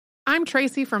I'm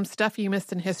Tracy from Stuff You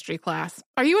Missed in History class.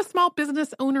 Are you a small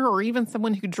business owner or even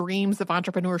someone who dreams of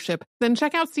entrepreneurship? Then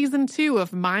check out Season 2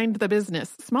 of Mind the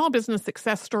Business, Small Business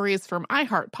Success Stories from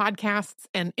iHeart Podcasts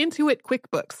and Intuit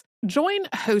QuickBooks. Join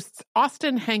hosts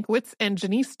Austin Hankwitz and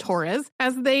Janice Torres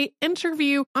as they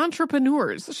interview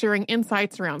entrepreneurs sharing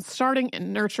insights around starting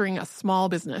and nurturing a small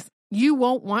business. You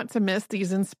won't want to miss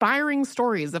these inspiring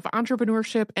stories of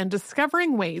entrepreneurship and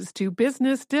discovering ways to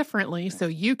business differently so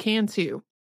you can too.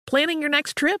 Planning your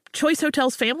next trip? Choice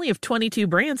Hotels' family of 22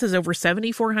 brands has over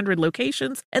 7,400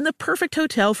 locations and the perfect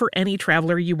hotel for any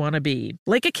traveler you want to be.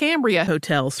 Like a Cambria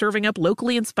Hotel, serving up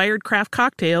locally inspired craft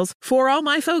cocktails for all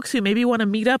my folks who maybe want to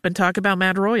meet up and talk about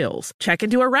Mad Royals. Check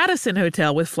into a Radisson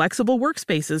Hotel with flexible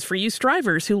workspaces for you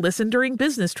strivers who listen during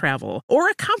business travel. Or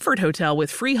a Comfort Hotel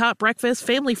with free hot breakfast,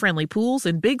 family-friendly pools,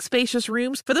 and big spacious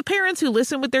rooms for the parents who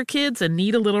listen with their kids and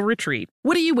need a little retreat.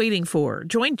 What are you waiting for?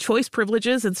 Join Choice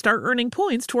Privileges and start earning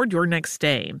points toward your next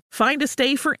stay. Find a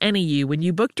stay for any you when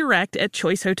you book direct at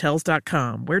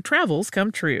choicehotels.com, where travels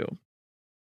come true.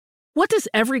 What does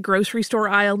every grocery store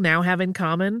aisle now have in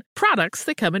common? Products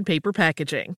that come in paper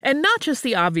packaging. And not just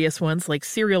the obvious ones like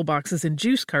cereal boxes and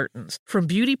juice cartons. From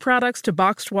beauty products to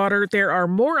boxed water, there are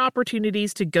more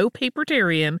opportunities to go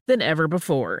papertarian than ever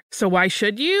before. So why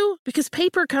should you? Because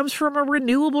paper comes from a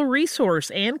renewable resource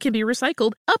and can be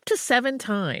recycled up to 7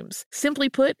 times. Simply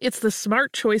put, it's the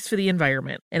smart choice for the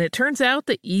environment. And it turns out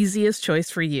the easiest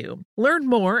choice for you. Learn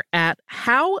more at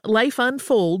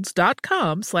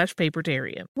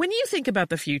howlifeunfolds.com/papertarian. When you think about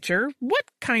the future, what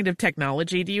kind of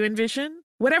technology do you envision?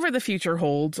 Whatever the future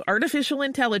holds, artificial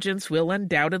intelligence will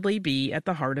undoubtedly be at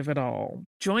the heart of it all.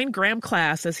 Join Graham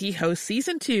Class as he hosts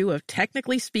Season 2 of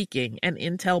Technically Speaking, an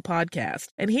Intel podcast,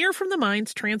 and hear from the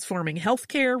minds transforming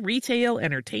healthcare, retail,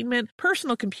 entertainment,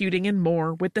 personal computing, and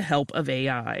more with the help of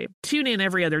AI. Tune in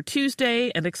every other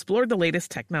Tuesday and explore the latest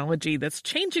technology that's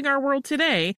changing our world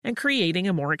today and creating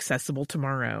a more accessible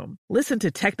tomorrow. Listen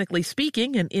to Technically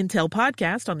Speaking, an Intel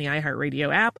podcast on the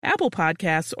iHeartRadio app, Apple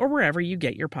Podcasts, or wherever you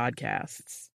get your podcasts.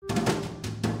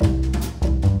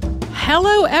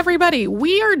 Hello, everybody.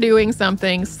 We are doing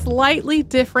something slightly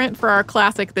different for our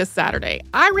classic this Saturday.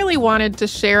 I really wanted to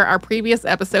share our previous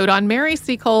episode on Mary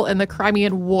Seacole and the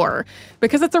Crimean War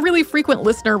because it's a really frequent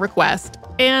listener request,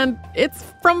 and it's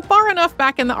from far enough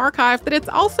back in the archive that it's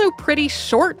also pretty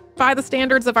short by the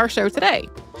standards of our show today.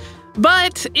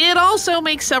 But it also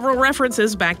makes several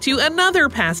references back to another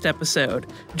past episode,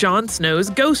 Jon Snow's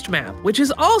Ghost Map, which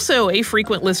is also a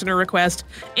frequent listener request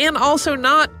and also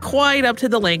not quite up to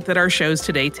the length that our shows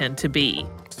today tend to be.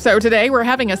 So today we're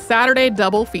having a Saturday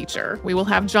double feature. We will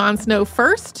have Jon Snow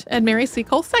first and Mary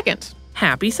Seacole second.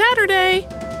 Happy Saturday!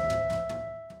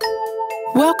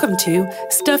 Welcome to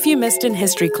Stuff You Missed in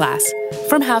History class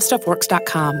from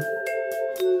HowStuffWorks.com.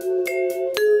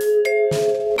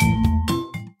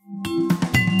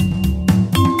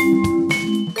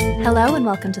 Hello and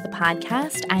welcome to the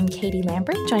podcast. I'm Katie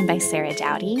Lambert, joined by Sarah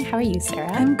Dowdy. How are you,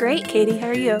 Sarah? I'm great, Katie. How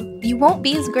are you? You won't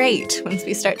be as great once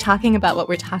we start talking about what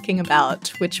we're talking about,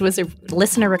 which was a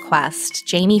listener request.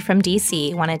 Jamie from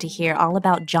DC wanted to hear all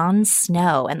about Jon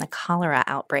Snow and the cholera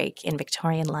outbreak in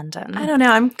Victorian London. I don't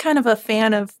know. I'm kind of a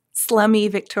fan of slummy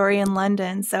Victorian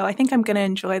London, so I think I'm going to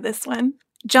enjoy this one.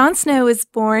 Jon Snow was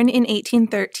born in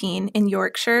 1813 in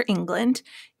Yorkshire, England,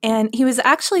 and he was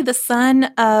actually the son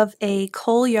of a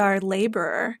coal yard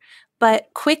laborer, but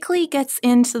quickly gets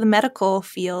into the medical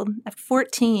field at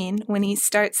 14 when he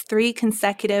starts 3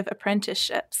 consecutive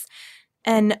apprenticeships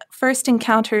and first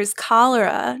encounters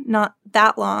cholera not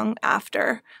that long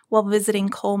after while visiting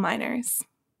coal miners.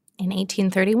 In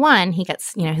 1831, he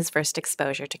gets, his first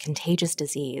exposure to contagious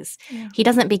disease. Yeah. He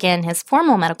doesn't begin his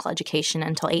formal medical education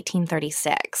until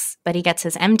 1836, but he gets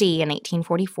his MD in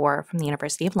 1844 from the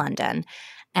University of London.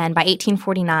 And by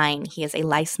 1849, he is a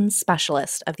licensed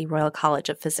specialist of the Royal College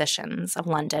of Physicians of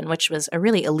London, which was a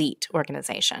really elite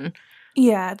organization.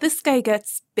 Yeah, this guy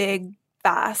gets big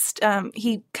fast.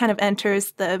 He kind of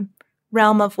enters the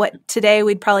realm of what today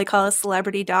we'd probably call a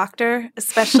celebrity doctor,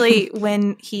 especially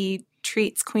when he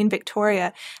treats Queen Victoria.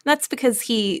 And that's because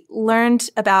he learned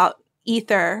about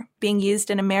ether being used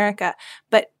in America,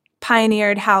 but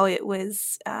pioneered how it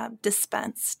was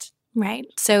dispensed. Right.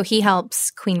 So he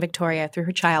helps Queen Victoria through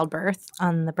her childbirth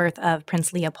on the birth of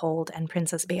Prince Leopold and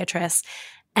Princess Beatrice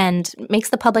and makes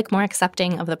the public more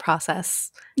accepting of the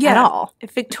process at all.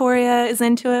 If Victoria is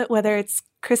into it, whether it's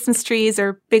Christmas trees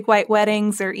or big white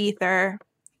weddings or ether,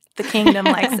 the kingdom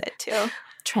likes it too.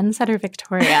 Trendsetter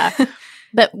Victoria.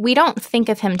 But we don't think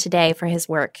of him today for his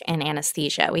work in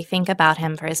anesthesia. We think about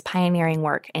him for his pioneering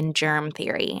work in germ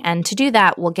theory. And to do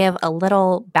that, we'll give a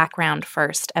little background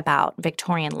first about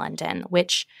Victorian London,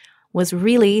 which was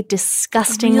really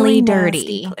disgustingly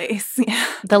dirty. Nasty place. Yeah.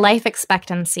 The life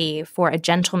expectancy for a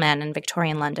gentleman in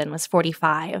Victorian London was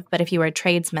 45, but if you were a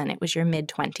tradesman, it was your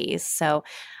mid-20s. So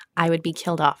I would be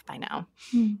killed off by now,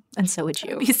 and so would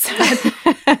you. That'd be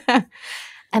sad.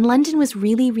 And London was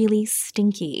really, really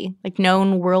stinky, like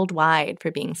known worldwide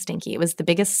for being stinky. It was the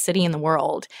biggest city in the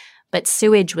world, but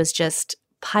sewage was just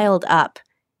piled up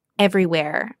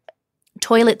everywhere.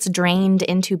 Toilets drained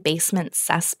into basement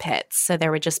cesspits, so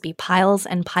there would just be piles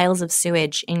and piles of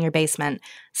sewage in your basement,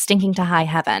 stinking to high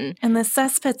heaven. And the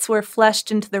cesspits were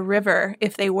flushed into the river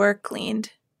if they were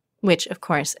cleaned. Which, of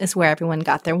course, is where everyone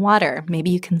got their water. Maybe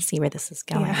you can see where this is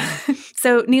going. Yeah.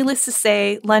 So needless to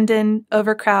say, London,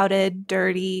 overcrowded,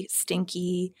 dirty,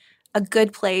 stinky, a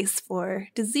good place for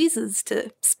diseases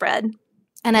to spread.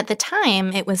 And at the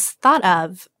time, it was thought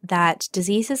of that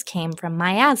diseases came from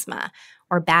miasma,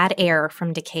 or bad air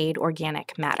from decayed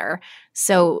organic matter.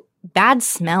 So bad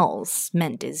smells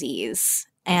meant disease.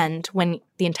 And when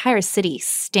the entire city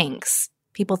stinks,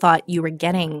 people thought you were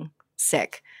getting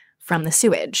sick from the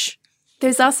sewage.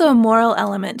 There's also a moral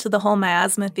element to the whole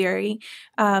miasma theory,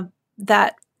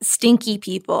 that stinky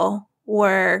people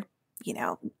were,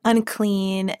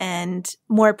 unclean and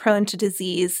more prone to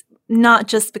disease, not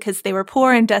just because they were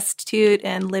poor and destitute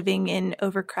and living in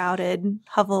overcrowded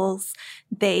hovels.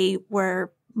 They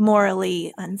were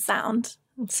morally unsound.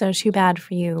 So too bad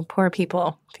for you, poor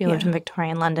people, if you lived in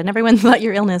Victorian London. Everyone thought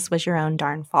your illness was your own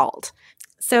darn fault.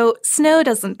 So Snow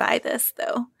doesn't buy this,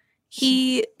 though.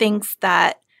 He thinks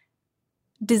that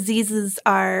diseases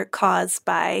are caused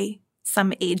by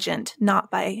some agent,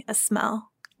 not by a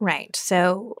smell. Right.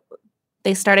 So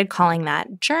they started calling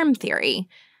that germ theory.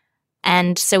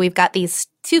 And so we've got these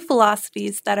two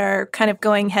philosophies that are kind of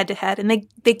going head to head, and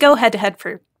they go head to head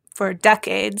for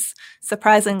decades,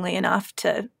 surprisingly enough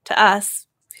to us,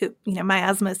 who,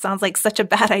 miasma sounds like such a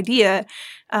bad idea.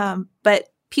 But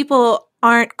people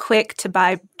aren't quick to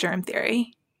buy germ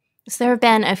theory. So there have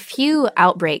been a few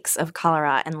outbreaks of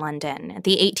cholera in London.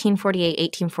 The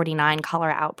 1848-1849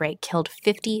 cholera outbreak killed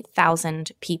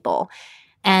 50,000 people.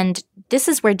 And this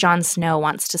is where Jon Snow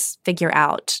wants to figure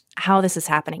out how this is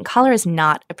happening. Cholera is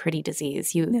not a pretty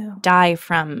disease. You die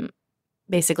from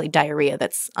basically diarrhea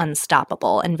that's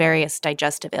unstoppable and various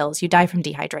digestive ills. You die from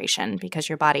dehydration because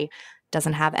your body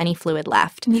doesn't have any fluid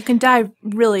left. And you can die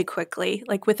really quickly,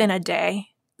 like within a day.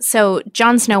 So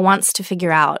Jon Snow wants to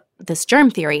figure out this germ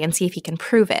theory and see if he can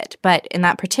prove it. But in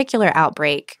that particular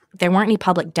outbreak, there weren't any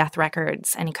public death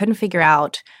records, and he couldn't figure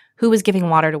out who was giving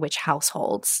water to which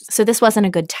households. So this wasn't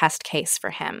a good test case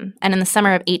for him. And in the summer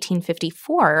of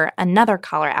 1854, another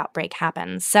cholera outbreak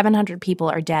happens. 700 people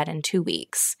are dead in 2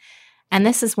 weeks. And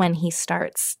this is when he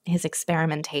starts his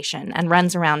experimentation and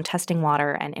runs around testing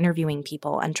water and interviewing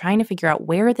people and trying to figure out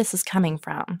where this is coming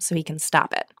from so he can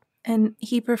stop it. And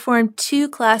he performed 2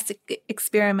 classic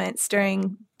experiments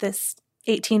during this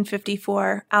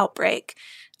 1854 outbreak.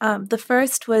 The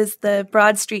first was the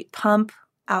Broad Street Pump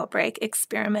outbreak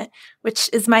experiment, which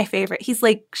is my favorite. He's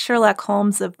like Sherlock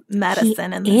Holmes of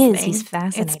medicine in this thing. He's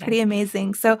fascinating. It's pretty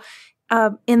amazing. So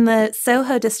in the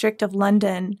Soho district of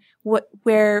London,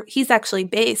 where he's actually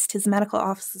based, his medical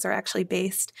offices are actually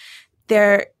based,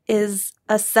 there is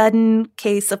a sudden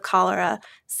case of cholera,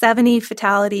 70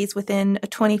 fatalities within a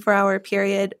 24-hour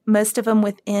period, most of them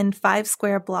within 5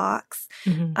 square blocks.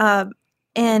 Mm-hmm.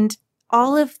 And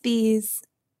all of these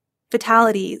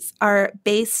fatalities are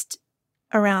based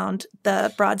around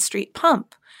the Broad Street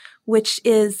Pump, which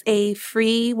is a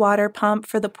free water pump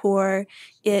for the poor.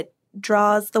 It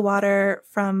draws the water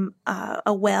from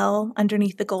a well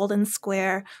underneath the Golden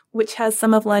Square, which has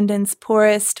some of London's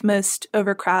poorest, most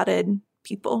overcrowded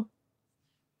people.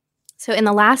 So in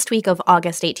the last week of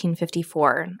August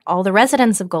 1854, all the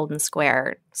residents of Golden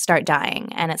Square start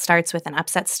dying, and it starts with an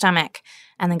upset stomach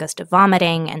and then goes to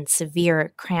vomiting and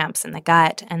severe cramps in the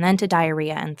gut and then to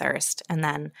diarrhea and thirst. And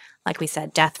then, like we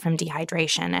said, death from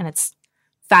dehydration. And it's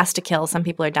fast to kill. Some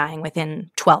people are dying within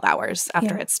 12 hours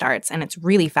after it starts, and it's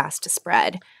really fast to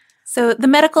spread. So the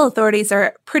medical authorities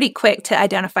are pretty quick to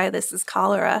identify this as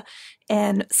cholera,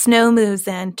 and Snow moves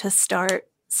in to start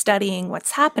studying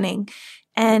what's happening.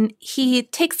 And he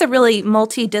takes a really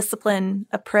multidiscipline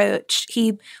approach.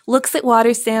 He looks at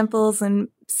water samples and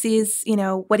sees,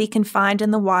 what he can find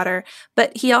in the water.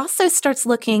 But he also starts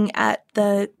looking at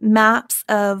the maps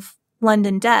of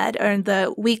London Dead, or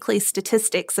the weekly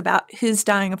statistics about who's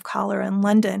dying of cholera in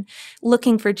London,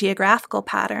 looking for geographical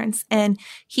patterns. And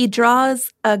he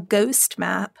draws a ghost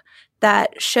map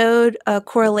that showed a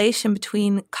correlation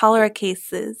between cholera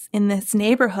cases in this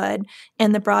neighborhood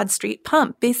and the Broad Street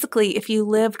Pump. Basically, if you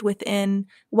lived within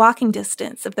walking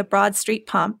distance of the Broad Street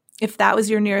Pump, if that was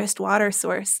your nearest water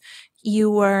source,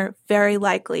 you were very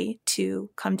likely to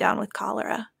come down with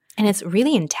cholera. And it's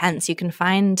really intense. You can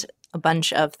find a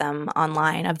bunch of them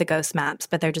online of the ghost maps,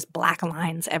 but they're just black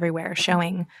lines everywhere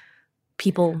showing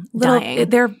people dying.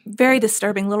 They're very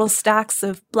disturbing, little stacks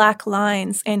of black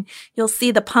lines. And you'll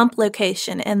see the pump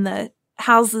location, and the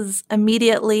houses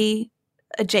immediately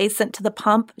adjacent to the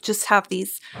pump just have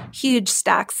these huge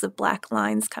stacks of black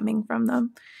lines coming from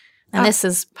them. And this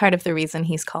is part of the reason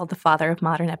he's called the father of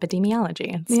modern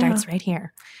epidemiology. It starts right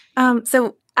here.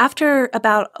 So after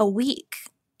about a week,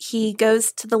 he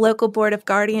goes to the local board of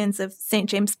guardians of St.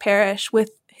 James Parish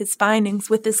with his findings,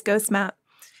 with this ghost map,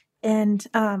 and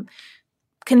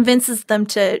convinces them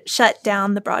to shut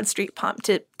down the Broad Street pump,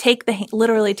 to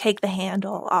literally take the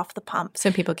handle off the pump.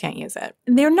 So people can't use it.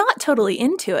 They're not totally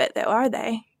into it, though, are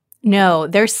they? No,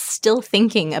 they're still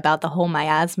thinking about the whole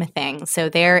miasma thing. So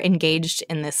they're engaged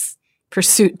in this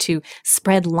pursuit to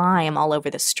spread lime all over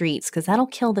the streets because that'll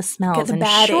kill the smells, and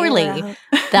surely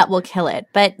that will kill it.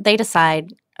 But they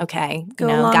decide, okay,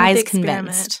 guy's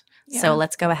convinced. Yeah. So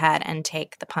let's go ahead and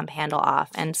take the pump handle off.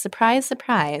 And surprise,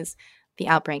 surprise, the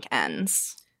outbreak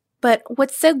ends. But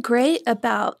what's so great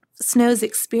about Snow's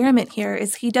experiment here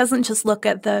is he doesn't just look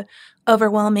at the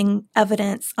overwhelming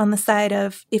evidence on the side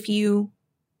of if you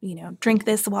drink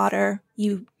this water,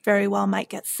 you very well might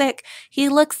get sick. He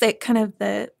looks at kind of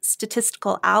the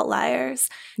statistical outliers.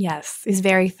 Yes, he's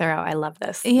very thorough. I love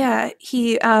this. Yeah,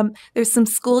 there's some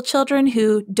school children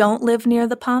who don't live near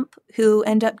the pump who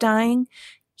end up dying.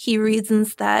 He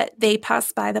reasons that they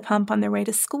pass by the pump on their way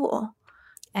to school.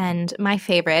 And my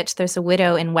favorite, there's a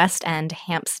widow in West End,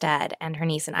 Hampstead, and her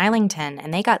niece in Islington,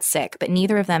 and they got sick, but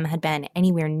neither of them had been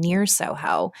anywhere near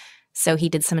Soho. So he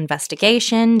did some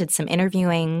investigation, did some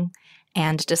interviewing,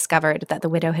 and discovered that the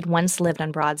widow had once lived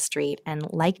on Broad Street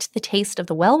and liked the taste of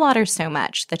the well water so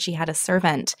much that she had a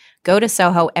servant go to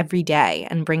Soho every day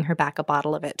and bring her back a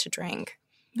bottle of it to drink.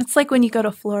 It's like when you go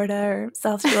to Florida or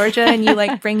South Georgia and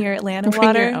you bring your Atlanta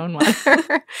water. Bring your own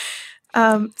water.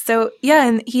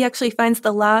 And he actually finds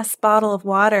the last bottle of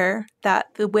water that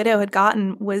the widow had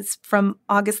gotten was from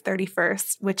August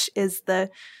 31st, which is the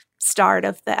start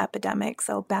of the epidemic.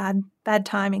 So bad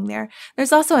timing there.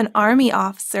 There's also an army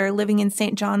officer living in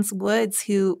St. John's Woods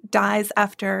who dies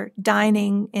after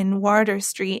dining in Wardour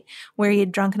Street, where he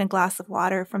had drunken a glass of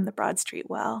water from the Broad Street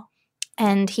well.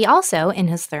 And he also, in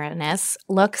his thoroughness,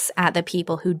 looks at the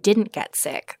people who didn't get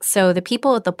sick. So the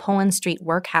people at the Poland Street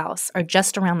workhouse are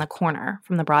just around the corner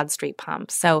from the Broad Street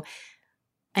pump. So,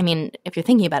 I mean, if you're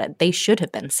thinking about it, they should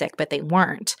have been sick, but they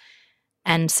weren't.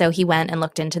 And so he went and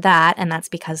looked into that, and that's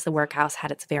because the workhouse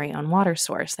had its very own water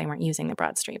source. They weren't using the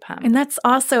Broad Street pump. And that's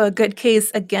also a good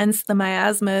case against the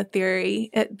miasma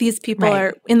theory. These people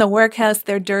are in the workhouse,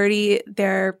 they're dirty,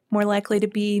 they're more likely to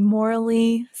be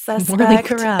morally suspect. Morally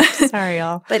corrupt. Sorry,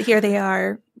 y'all. But here they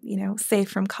are, safe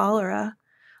from cholera.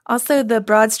 Also, the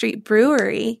Broad Street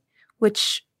Brewery,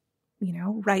 which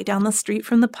right down the street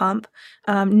from the pump.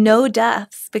 No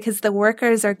deaths because the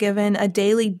workers are given a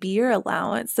daily beer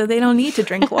allowance, so they don't need to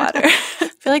drink water.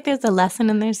 I feel like there's a lesson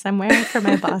in there somewhere for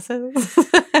my bosses.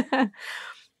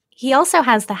 He also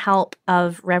has the help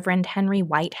of Reverend Henry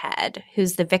Whitehead,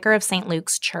 who's the vicar of St.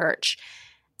 Luke's Church.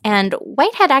 And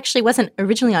Whitehead actually wasn't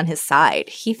originally on his side.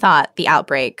 He thought the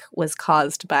outbreak was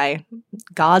caused by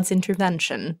God's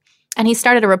intervention. And he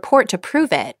started a report to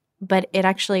prove it. But it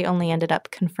actually only ended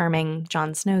up confirming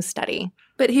John Snow's study.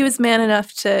 But he was man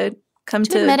enough to come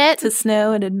to admit it. To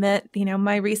Snow and admit,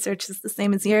 my research is the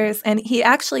same as yours. And he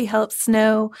actually helped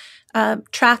Snow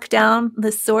track down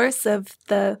the source of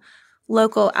the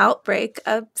local outbreak.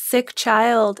 A sick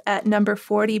child at number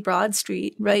 40 Broad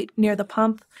Street, right near the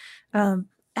pump,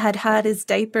 had his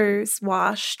diapers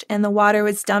washed, and the water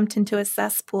was dumped into a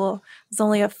cesspool. It was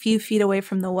only a few feet away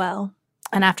from the well.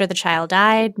 And after the child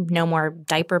died, no more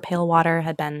diaper pail water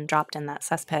had been dropped in that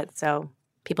cesspit, so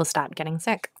people stopped getting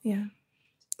sick. Yeah.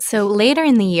 So later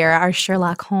in the year, our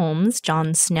Sherlock Holmes,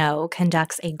 John Snow,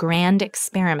 conducts a grand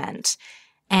experiment,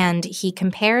 and he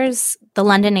compares the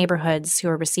London neighborhoods who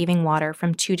are receiving water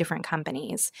from two different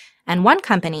companies. And one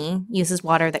company uses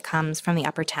water that comes from the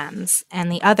Upper Thames,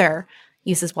 and the other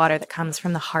uses water that comes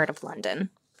from the heart of London.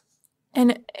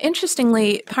 And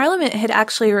interestingly, Parliament had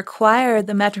actually required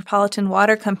the metropolitan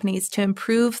water companies to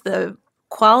improve the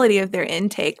quality of their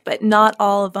intake, but not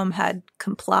all of them had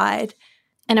complied.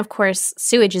 And of course,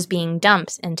 sewage is being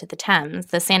dumped into the Thames.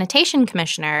 The sanitation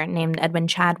commissioner named Edwin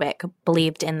Chadwick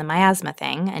believed in the miasma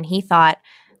thing, and he thought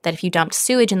that if you dumped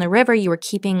sewage in the river, you were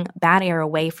keeping bad air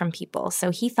away from people.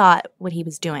 So he thought what he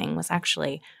was doing was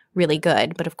actually really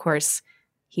good. But of course,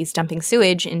 he's dumping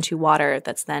sewage into water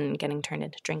that's then getting turned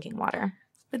into drinking water.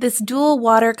 But this dual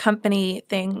water company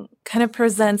thing kind of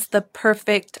presents the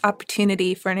perfect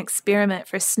opportunity for an experiment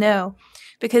for Snow,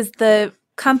 because the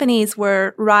companies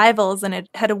were rivals and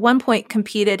had at one point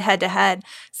competed head to head.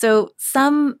 So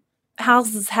some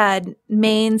houses had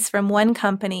mains from one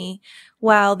company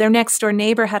while their next door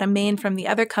neighbor had a main from the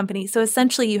other company. So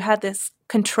essentially you had this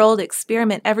controlled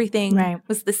experiment. Everything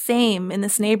was the same in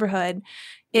this neighborhood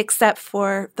except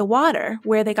for the water,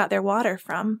 where they got their water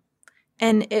from.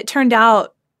 And it turned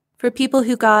out for people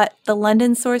who got the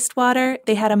London-sourced water,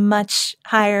 they had a much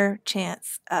higher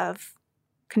chance of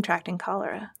contracting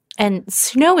cholera. And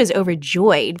Snow is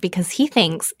overjoyed because he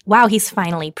thinks, wow, he's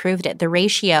finally proved it. The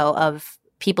ratio of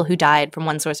people who died from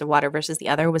one source of water versus the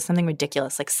other was something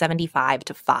ridiculous, like 75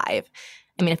 to 5.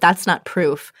 I mean, if that's not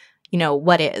proof,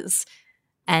 what is?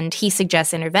 And he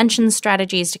suggests intervention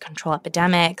strategies to control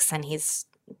epidemics, and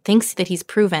thinks that he's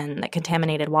proven that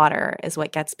contaminated water is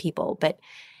what gets people. But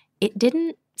it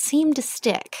didn't seem to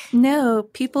stick. No,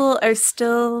 people are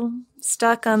still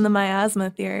stuck on the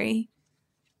miasma theory.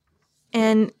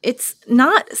 And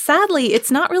sadly,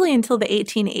 it's not really until the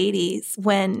 1880s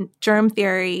when germ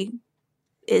theory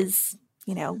is,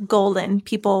 golden.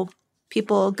 People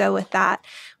go with that.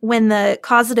 When the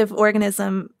causative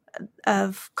organism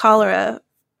of cholera,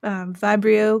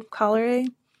 Vibrio cholerae,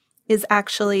 is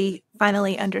actually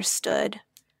finally understood.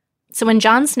 So when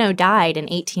John Snow died in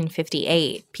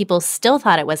 1858, people still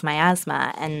thought it was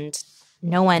miasma, and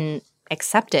no one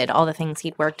accepted all the things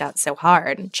he'd worked out so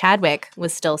hard. Chadwick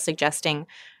was still suggesting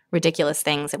ridiculous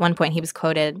things. At one point, he was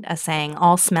quoted as saying,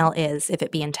 "All smell is, if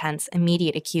it be intense,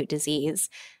 immediate acute disease."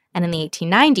 And in the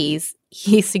 1890s,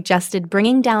 he suggested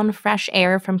bringing down fresh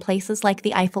air from places like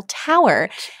the Eiffel Tower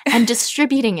and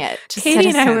distributing it to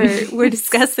Katie citizens. and I were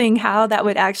discussing how that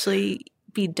would actually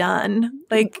be done.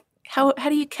 Like, how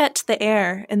do you catch the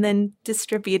air and then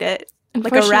distribute it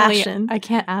like a ration? I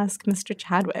can't ask Mr.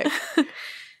 Chadwick.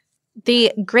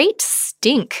 The Great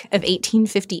Stink of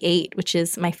 1858, which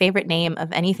is my favorite name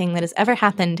of anything that has ever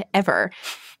happened ever,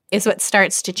 is what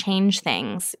starts to change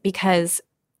things, because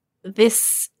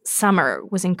this summer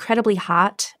was incredibly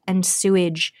hot and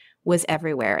sewage was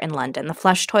everywhere in London. The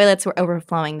flush toilets were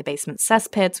overflowing the basement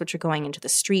cesspits, which were going into the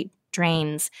street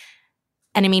drains.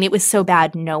 And I mean, it was so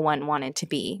bad no one wanted to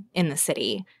be in the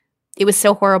city. It was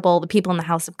so horrible. The people in the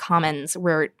House of Commons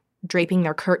were draping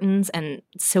their curtains and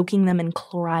soaking them in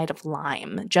chloride of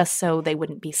lime just so they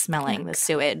wouldn't be smelling the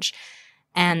sewage.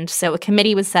 And so a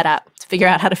committee was set up to figure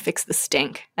out how to fix the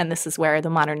stink. And this is where the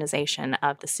modernization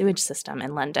of the sewage system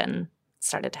in London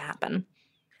started to happen.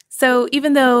 So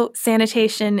even though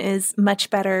sanitation is much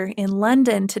better in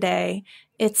London today,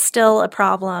 it's still a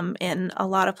problem in a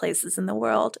lot of places in the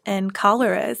world. And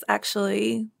cholera is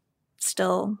actually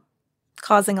still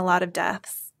causing a lot of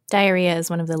deaths. Diarrhea is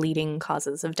one of the leading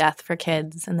causes of death for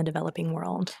kids in the developing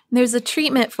world. There's a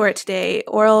treatment for it today,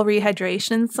 oral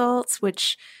rehydration salts,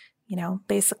 which,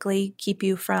 basically keep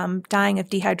you from dying of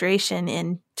dehydration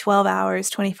in 12 hours,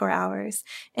 24 hours.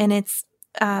 And it's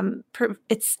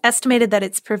estimated that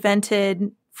it's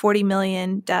prevented 40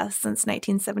 million deaths since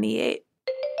 1978.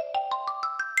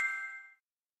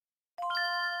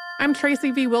 I'm Tracy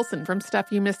V. Wilson from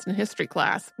Stuff You Missed in History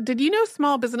Class. Did you know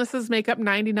small businesses make up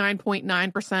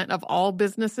 99.9% of all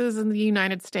businesses in the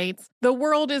United States? The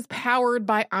world is powered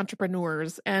by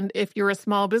entrepreneurs, and if you're a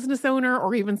small business owner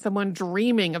or even someone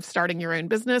dreaming of starting your own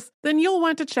business, then you'll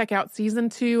want to check out Season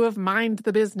 2 of Mind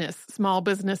the Business, small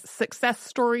business success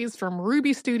stories from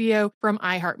Ruby Studio, from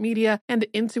iHeartMedia, and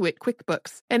Intuit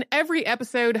QuickBooks. And every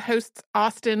episode, hosts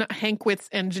Austin Hankwitz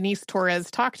and Janice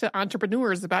Torres talk to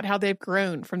entrepreneurs about how they've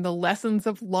grown from the lessons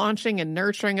of launching and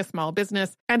nurturing a small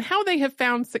business and how they have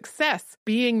found success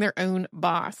being their own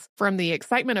boss. From the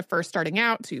excitement of first starting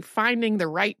out to finding the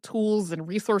right tools and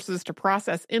resources to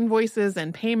process invoices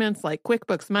and payments like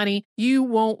QuickBooks Money, you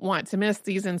won't want to miss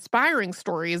these inspiring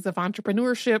stories of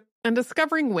entrepreneurship and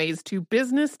discovering ways to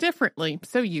business differently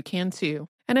so you can too.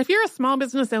 And if you're a small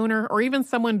business owner or even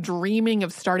someone dreaming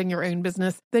of starting your own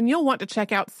business, then you'll want to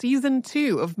check out Season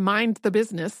 2 of Mind the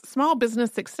Business, small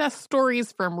business success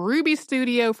stories from Ruby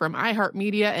Studio, from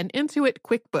iHeartMedia, and Intuit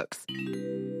QuickBooks.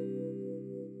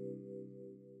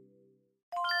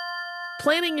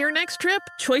 Planning your next trip?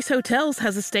 Choice Hotels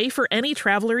has a stay for any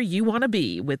traveler you want to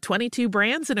be, with 22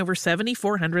 brands and over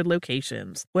 7,400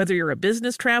 locations. Whether you're a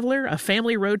business traveler, a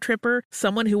family road tripper,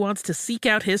 someone who wants to seek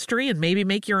out history and maybe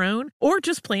make your own, or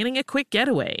just planning a quick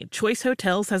getaway, Choice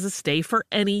Hotels has a stay for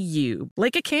any you.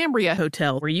 Like a Cambria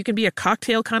Hotel, where you can be a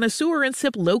cocktail connoisseur and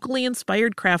sip locally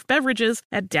inspired craft beverages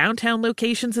at downtown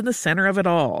locations in the center of it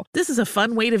all. This is a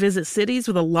fun way to visit cities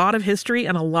with a lot of history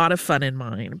and a lot of fun in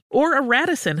mind. Or a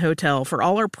Radisson Hotel, for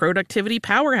all our productivity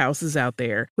powerhouses out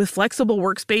there. With flexible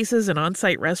workspaces and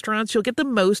on-site restaurants, you'll get the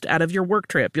most out of your work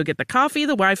trip. You'll get the coffee,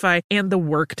 the Wi-Fi, and the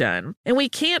work done. And we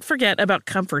can't forget about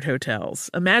comfort hotels.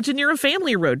 Imagine you're a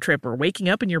family road tripper waking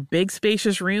up in your big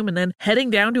spacious room and then heading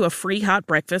down to a free hot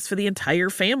breakfast for the entire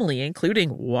family,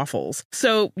 including waffles.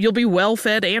 So you'll be well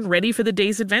fed and ready for the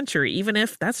day's adventure, even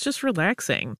if that's just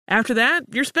relaxing. After that,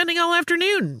 you're spending all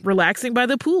afternoon relaxing by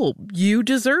the pool. You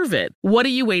deserve it. What are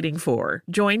you waiting for?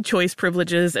 Join Choice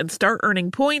Privileges and start earning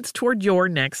points toward your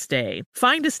next stay.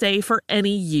 Find a stay for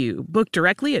any you. Book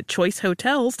directly at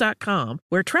choicehotels.com,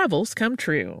 where travels come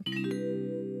true.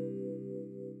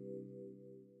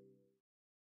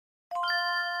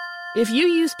 If you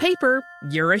use paper,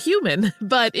 you're a human.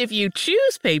 But if you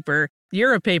choose paper,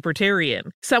 you're a papertarian,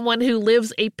 someone who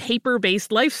lives a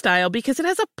paper-based lifestyle because it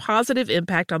has a positive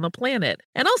impact on the planet.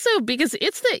 And also because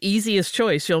it's the easiest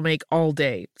choice you'll make all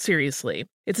day. Seriously.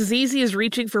 It's as easy as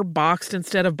reaching for boxed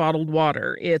instead of bottled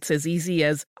water. It's as easy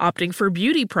as opting for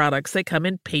beauty products that come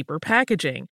in paper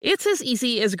packaging. It's as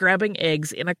easy as grabbing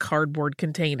eggs in a cardboard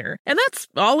container. And that's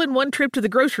all in one trip to the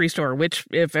grocery store, which,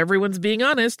 if everyone's being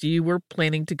honest, you were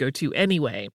planning to go to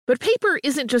anyway. But paper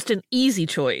isn't just an easy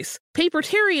choice.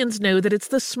 Papertarians know that it's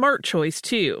the smart choice,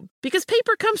 too. Because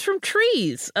paper comes from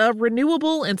trees, a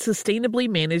renewable and sustainably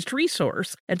managed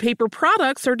resource. And paper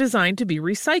products are designed to be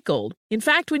recycled. In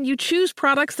fact, when you choose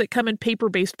products that come in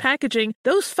paper-based packaging,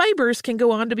 those fibers can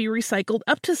go on to be recycled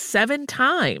up to 7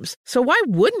 times. So why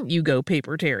wouldn't you go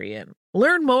papertarian?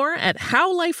 Learn more at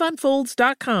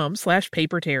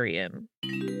howlifeunfolds.com/papertarian.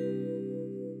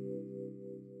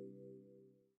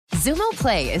 Xumo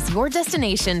Play is your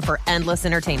destination for endless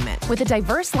entertainment. With a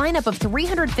diverse lineup of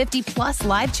 350-plus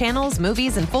live channels,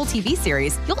 movies, and full TV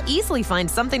series, you'll easily find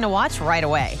something to watch right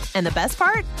away. And the best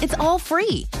part? It's all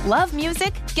free. Love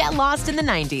music? Get lost in the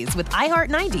 90s with iHeart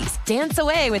 90s, dance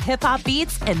away with hip-hop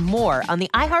beats, and more on the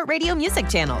iHeartRadio music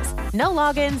channels. No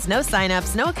logins, no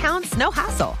signups, no accounts, no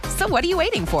hassle. So what are you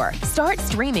waiting for? Start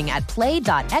streaming at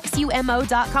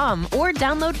play.xumo.com or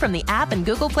download from the app and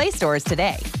Google Play stores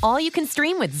today. All you can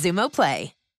stream with Xumo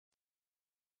Play.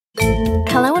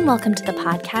 Hello and welcome to the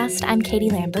podcast. I'm Katie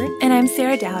Lambert. And I'm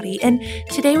Sarah Dowdy. And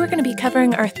today we're going to be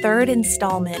covering our 3rd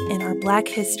installment in our Black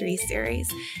History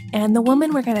series. And the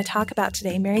woman we're going to talk about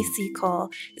today, Mary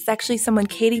Seacole, is actually someone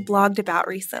Katie blogged about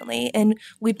recently. And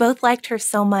we both liked her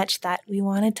so much that we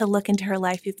wanted to look into her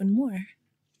life even more.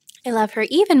 I love her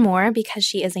even more because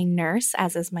she is a nurse,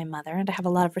 as is my mother, and I have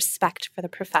a lot of respect for the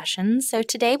profession. So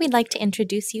today we'd like to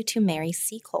introduce you to Mary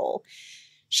Seacole.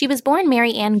 She was born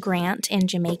Mary Ann Grant in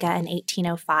Jamaica in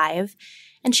 1805,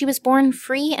 and she was born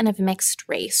free and of mixed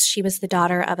race. She was the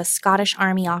daughter of a Scottish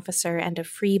Army officer and a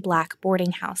free Black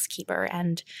boarding house keeper,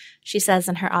 and she says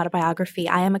in her autobiography,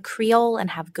 "I am a Creole and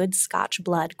have good Scotch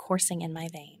blood coursing in my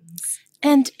veins."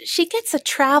 And she gets a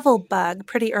travel bug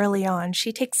pretty early on.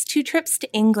 She takes 2 trips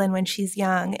to England when she's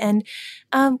young and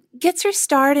gets her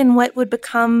start in what would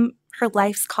become her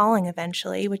life's calling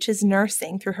eventually, which is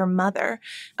nursing through her mother.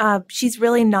 She's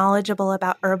really knowledgeable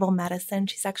about herbal medicine.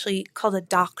 She's actually called a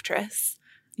doctress.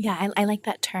 Yeah, I like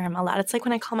that term a lot. It's like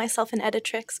when I call myself an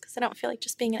editrix because I don't feel like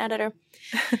just being an editor.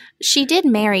 She did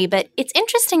marry, but it's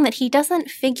interesting that he doesn't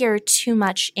figure too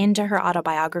much into her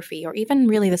autobiography or even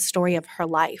really the story of her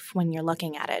life when you're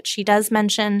looking at it. She does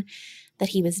mention that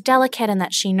he was delicate and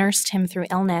that she nursed him through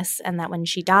illness and that when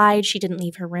she died, she didn't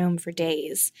leave her room for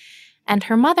days. And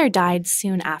her mother died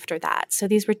soon after that. So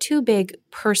these were 2 big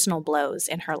personal blows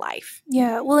in her life.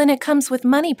 Yeah, well, and it comes with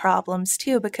money problems,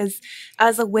 too, because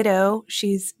as a widow,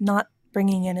 she's not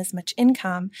bringing in as much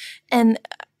income. And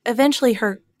eventually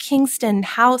her Kingston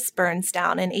house burns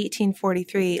down in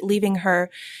 1843, leaving her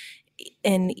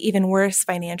in even worse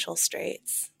financial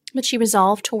straits. But she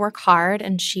resolved to work hard,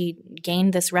 and she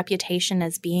gained this reputation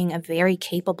as being a very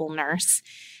capable nurse.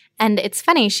 And it's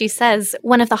funny, she says,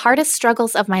 "One of the hardest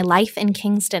struggles of my life in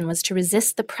Kingston was to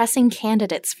resist the pressing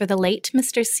candidates for the late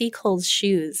Mr. Seacole's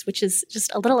shoes," which is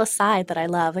just a little aside that I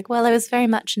love. Like, well, I was very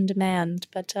much in demand,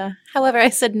 but however, I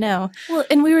said no. Well,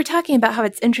 and we were talking about how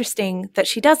it's interesting that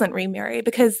she doesn't remarry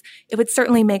because it would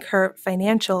certainly make her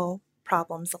financial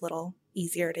problems a little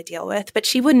easier to deal with, but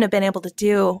she wouldn't have been able to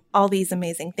do all these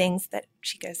amazing things that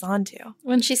she goes on to.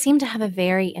 When she seemed to have a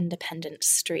very independent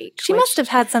streak. She must have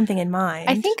had something in mind.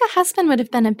 I think a husband would have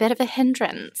been a bit of a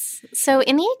hindrance. So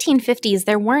in the 1850s,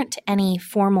 there weren't any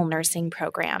formal nursing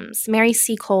programs. Mary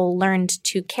Seacole learned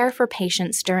to care for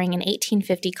patients during an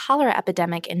 1850 cholera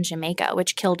epidemic in Jamaica,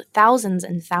 which killed thousands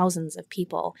and thousands of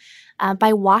people,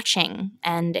 by watching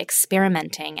and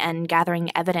experimenting and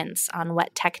gathering evidence on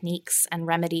what techniques and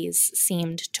remedies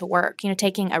seemed to work,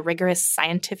 taking a rigorous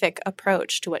scientific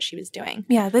approach to what she was doing. doing.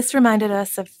 Yeah, this reminded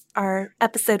us of our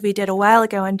episode we did a while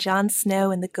ago on Jon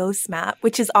Snow and the Ghost Map,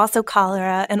 which is also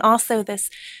cholera and also this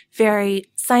very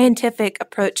scientific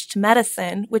approach to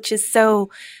medicine, which is so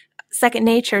second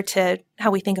nature to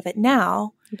how we think of it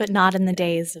now. But not in the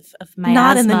days of miasma,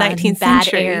 not in the 19th bad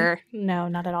century. air. No,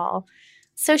 not at all.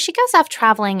 So she goes off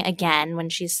traveling again when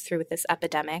she's through with this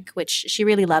epidemic, which she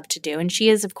really loved to do. And she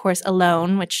is, of course,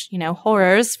 alone, which,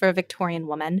 horrors for a Victorian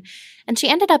woman. And she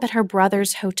ended up at her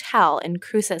brother's hotel in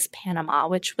Cruces, Panama,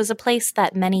 which was a place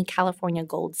that many California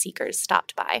gold seekers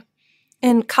stopped by.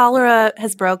 And cholera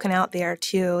has broken out there,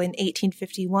 too, in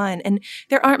 1851. And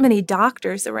there aren't many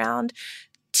doctors around.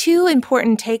 Two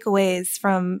important takeaways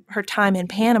from her time in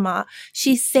Panama: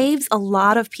 she saves a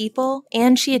lot of people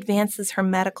and she advances her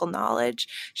medical knowledge.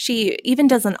 She even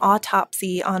does an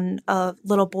autopsy on a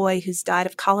little boy who's died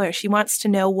of cholera. She wants to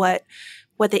know what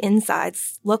the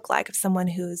insides look like of someone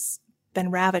who's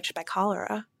been ravaged by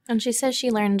cholera. And she says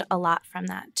she learned a lot from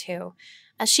that, too.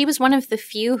 She was one of the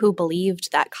few who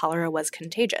believed that cholera was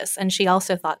contagious, and she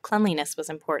also thought cleanliness was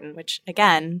important, which,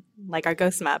 again, like our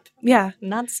ghost map,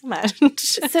 not so much.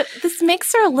 So this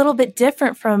makes her a little bit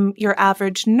different from your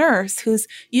average nurse who's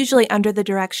usually under the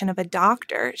direction of a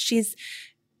doctor. She's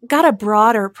got a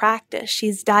broader practice.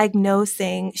 She's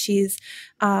diagnosing, she's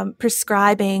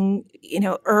prescribing,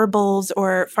 herbals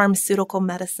or pharmaceutical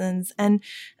medicines. And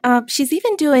she's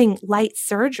even doing light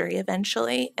surgery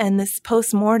eventually and this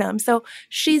postmortem. So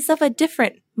she's of a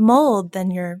different mold than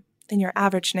your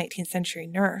average 19th century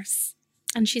nurse.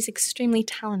 And she's extremely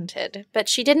talented, but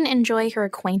she didn't enjoy her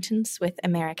acquaintance with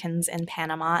Americans in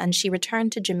Panama, and she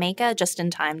returned to Jamaica just in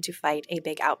time to fight a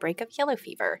big outbreak of yellow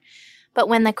fever. But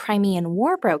when the Crimean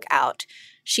War broke out,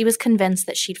 she was convinced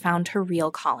that she'd found her real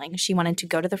calling. She wanted to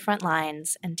go to the front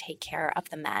lines and take care of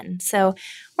the men. So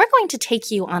we're going to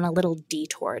take you on a little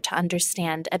detour to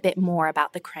understand a bit more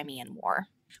about the Crimean War.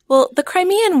 Well, the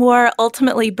Crimean War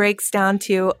ultimately breaks down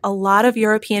to a lot of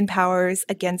European powers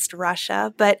against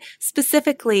Russia, but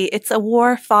specifically it's a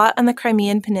war fought on the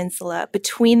Crimean Peninsula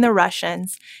between the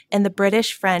Russians and the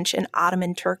British, French, and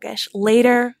Ottoman Turkish,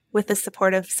 later with the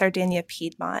support of Sardinia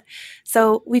Piedmont.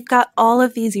 So we've got all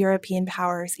of these European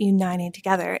powers uniting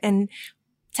together. And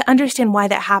to understand why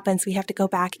that happens, we have to go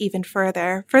back even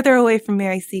further away from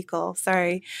Mary Seacole,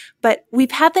 sorry. But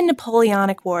we've had the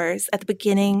Napoleonic Wars at the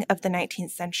beginning of the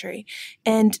 19th century.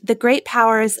 And the great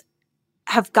powers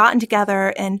have gotten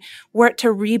together and worked to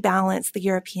rebalance the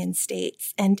European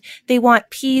states. And they want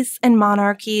peace and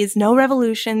monarchies, no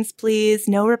revolutions, please,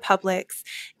 no republics.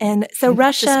 And so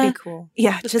Russia— Just be cool.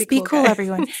 Yeah, just be cool,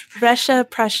 everyone. Russia,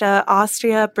 Prussia,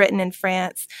 Austria, Britain, and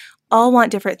France all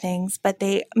want different things, but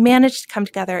they managed to come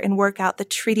together and work out the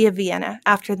Treaty of Vienna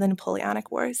after the Napoleonic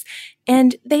Wars.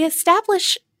 And they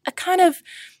establish a kind of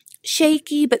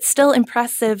shaky but still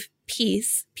impressive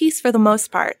peace for the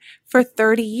most part, for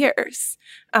 30 years,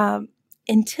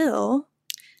 until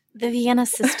the Vienna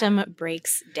system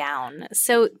breaks down.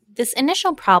 So this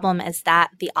initial problem is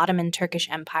that the Ottoman Turkish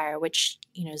Empire, which,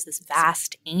 is this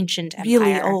vast, ancient empire.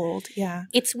 Really old, yeah.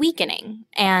 It's weakening,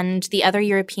 and the other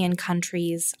European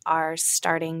countries are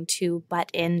starting to butt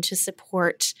in to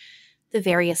support the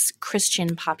various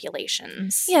Christian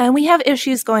populations. Yeah, and we have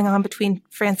issues going on between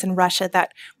France and Russia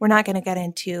that we're not going to get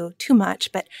into too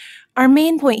much, but our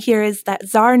main point here is that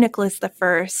Tsar Nicholas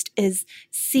I is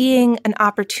seeing an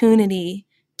opportunity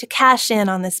to cash in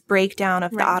on this breakdown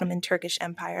of the Ottoman Turkish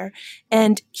Empire.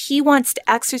 And he wants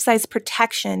to exercise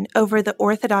protection over the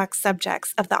Orthodox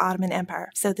subjects of the Ottoman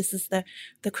Empire. So this is the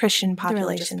Christian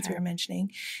populations we were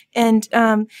mentioning. And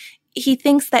he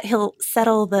thinks that he'll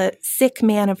settle the sick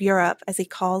man of Europe, as he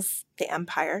calls the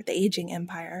empire, the aging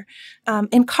empire,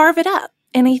 and carve it up.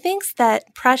 And he thinks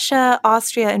that Prussia,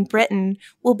 Austria, and Britain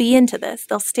will be into this.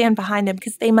 They'll stand behind him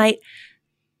because they might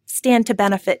stand to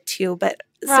benefit too, but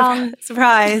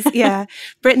surprise, yeah.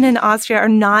 Britain and Austria are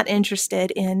not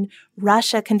interested in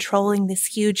Russia controlling this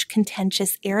huge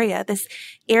contentious area, this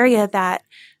area that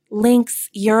links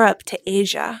Europe to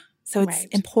Asia. So it's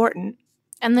important.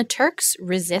 And the Turks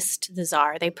resist the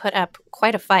Tsar. They put up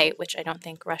quite a fight, which I don't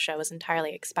think Russia was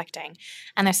entirely expecting.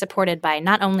 And they're supported by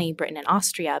not only Britain and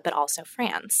Austria, but also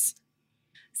France.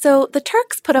 So the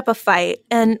Turks put up a fight,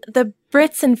 and the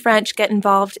Brits and French get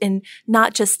involved in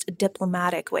not just a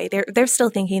diplomatic way. They're still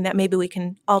thinking that maybe we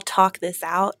can all talk this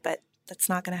out, but that's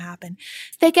not going to happen.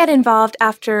 They get involved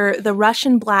after the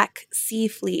Russian Black Sea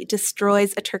Fleet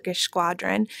destroys a Turkish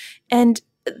squadron, and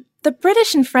the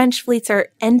British and French fleets are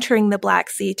entering the Black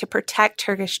Sea to protect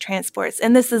Turkish transports.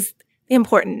 And this is the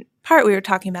important part we were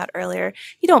talking about earlier.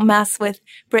 You don't mess with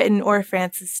Britain or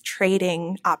France's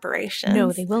trading operations.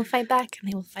 No, they will fight back,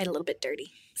 and they will fight a little bit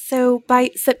dirty. So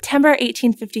by September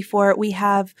 1854, we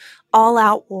have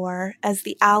all-out war as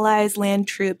the Allies land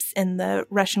troops in the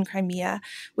Russian Crimea,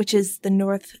 which is the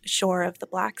north shore of the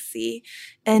Black Sea.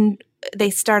 And they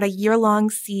start a year-long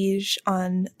siege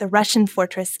on the Russian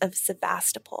fortress of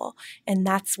Sevastopol. And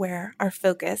that's where our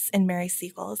focus in Mary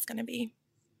Seacole is going to be.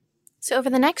 So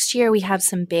over the next year, we have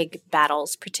some big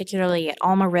battles, particularly at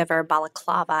Alma River,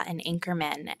 Balaclava, and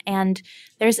Inkerman. And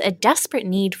there's a desperate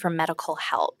need for medical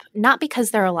help, not because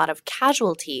there are a lot of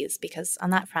casualties, because on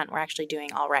that front, we're actually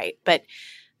doing all right, but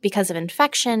because of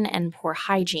infection and poor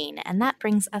hygiene. And that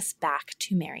brings us back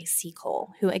to Mary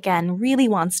Seacole, who, again, really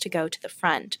wants to go to the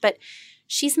front. But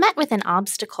she's met with an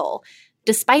obstacle.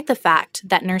 Despite the fact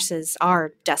that nurses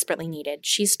are desperately needed,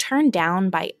 she's turned down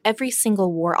by every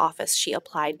single war office she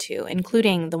applied to,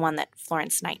 including the one that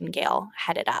Florence Nightingale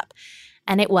headed up.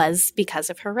 And it was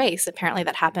because of her race. Apparently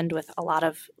that happened with a lot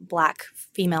of Black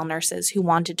female nurses who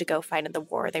wanted to go fight in the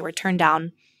war. They were turned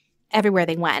down everywhere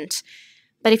they went.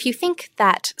 But if you think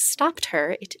that stopped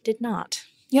her, it did not.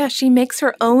 Yeah, she makes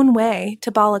her own way to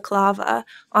Balaclava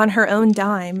on her own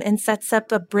dime and sets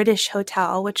up a British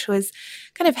hotel, which was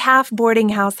kind of half boarding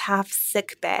house, half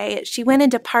sick bay. She went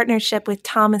into partnership with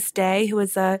Thomas Day, who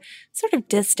was a sort of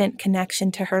distant connection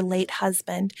to her late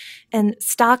husband, and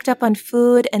stocked up on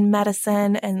food and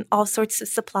medicine and all sorts of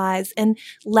supplies and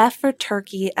left for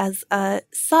Turkey as a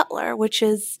sutler, which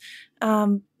is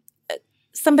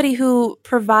somebody who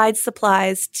provides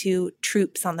supplies to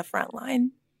troops on the front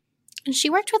line. And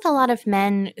she worked with a lot of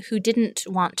men who didn't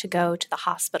want to go to the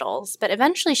hospitals, but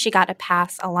eventually she got a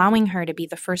pass allowing her to be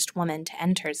the first woman to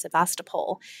enter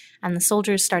Sevastopol, and the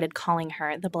soldiers started calling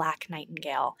her the Black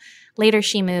Nightingale. Later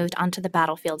she moved onto the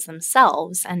battlefields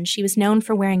themselves, and she was known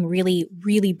for wearing really,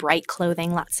 really bright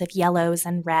clothing, lots of yellows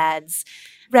and reds.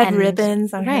 Red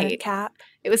ribbons on her cap.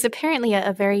 It was apparently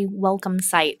a very welcome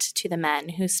sight to the men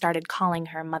who started calling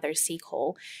her Mother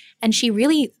Seacole. And she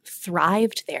really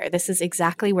thrived there. This is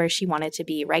exactly where she wanted to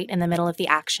be, right in the middle of the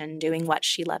action, doing what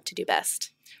she loved to do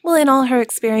best. Well, in all her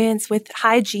experience with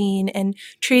hygiene and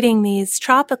treating these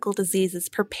tropical diseases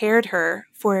prepared her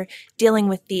for dealing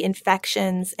with the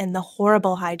infections and the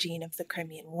horrible hygiene of the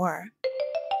Crimean War.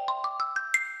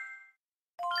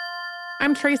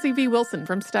 I'm Tracy V. Wilson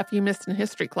from Stuff You Missed in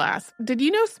History Class. Did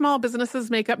you know small businesses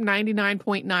make up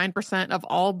 99.9% of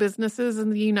all businesses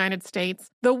in the United States?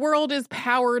 The world is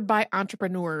powered by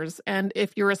entrepreneurs, and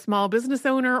if you're a small business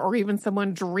owner or even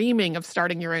someone dreaming of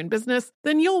starting your own business,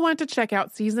 then you'll want to check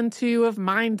out Season 2 of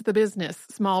Mind the Business,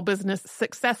 Small Business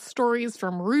Success Stories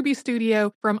from Ruby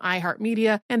Studio, from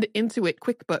iHeartMedia, and Intuit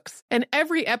QuickBooks. And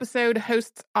every episode,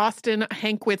 hosts Austin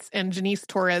Hankwitz and Janice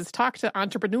Torres talk to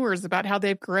entrepreneurs about how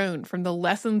they've grown from the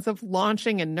lessons of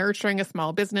launching and nurturing a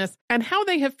small business and how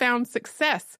they have found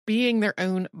success being their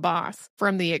own boss.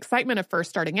 From the excitement of first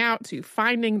starting out to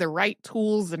finding the right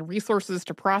tools and resources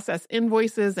to process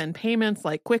invoices and payments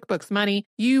like QuickBooks Money,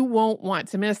 you won't want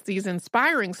to miss these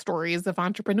inspiring stories of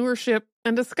entrepreneurship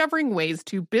and discovering ways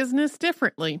to business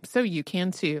differently so you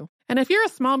can too. And if you're a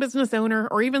small business owner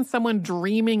or even someone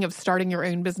dreaming of starting your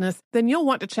own business, then you'll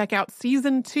want to check out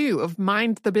Season 2 of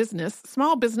Mind the Business,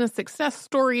 Small Business Success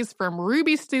Stories from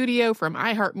Ruby Studio, from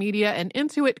iHeartMedia, and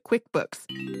Intuit QuickBooks.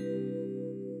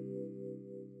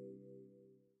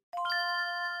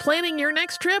 Planning your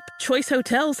next trip? Choice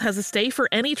Hotels has a stay for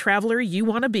any traveler you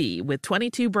want to be, with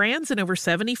 22 brands and over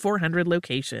 7,400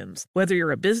 locations. Whether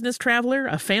you're a business traveler,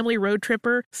 a family road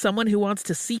tripper, someone who wants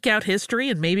to seek out history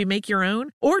and maybe make your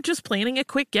own, or just planning a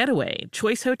quick getaway,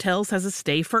 Choice Hotels has a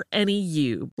stay for any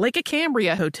you. Like a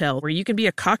Cambria Hotel, where you can be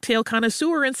a cocktail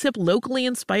connoisseur and sip locally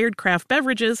inspired craft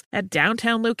beverages at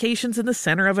downtown locations in the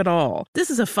center of it all.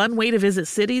 This is a fun way to visit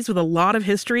cities with a lot of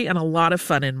history and a lot of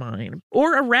fun in mind.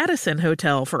 Or a Radisson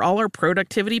Hotel for all our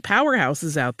productivity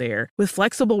powerhouses out there. With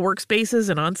flexible workspaces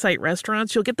and on-site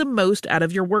restaurants, you'll get the most out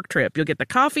of your work trip. You'll get the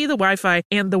coffee, the Wi-Fi,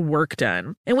 and the work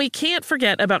done. And we can't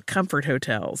forget about Comfort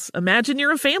Hotels. Imagine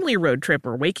you're a family road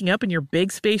tripper, waking up in your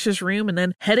big spacious room and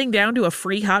then heading down to a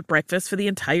free hot breakfast for the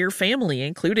entire family,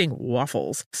 including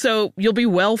waffles. So you'll be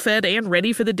well fed and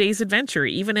ready for the day's adventure,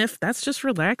 even if that's just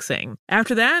relaxing.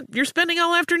 After that, you're spending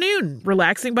all afternoon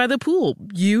relaxing by the pool.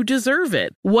 You deserve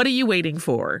it. What are you waiting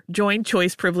for? Join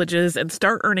Choice Privileges and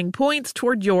start earning points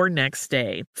toward your next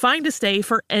stay. Find a stay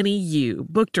for any you.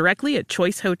 Book directly at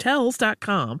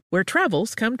choicehotels.com, where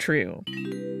travels come true.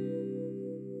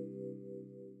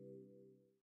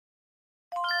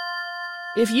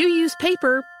 If you use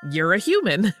paper, you're a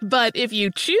human. But if you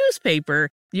choose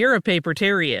paper, you're a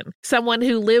papertarian, someone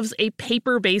who lives a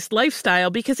paper-based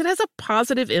lifestyle because it has a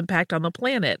positive impact on the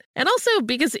planet. And also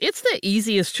because it's the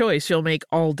easiest choice you'll make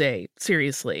all day.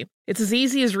 Seriously. It's as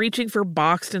easy as reaching for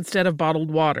boxed instead of bottled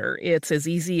water. It's as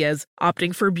easy as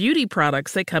opting for beauty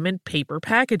products that come in paper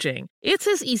packaging. It's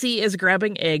as easy as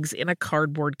grabbing eggs in a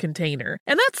cardboard container.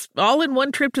 And that's all in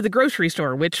one trip to the grocery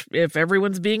store, which, if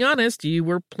everyone's being honest, you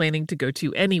were planning to go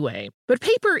to anyway. But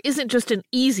paper isn't just an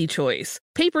easy choice.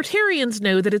 Papertarians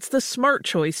know that it's the smart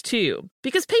choice, too.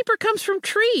 Because paper comes from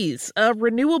trees, a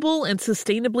renewable and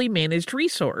sustainably managed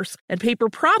resource. And paper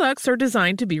products are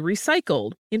designed to be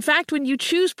recycled. In fact, when you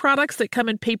choose products that come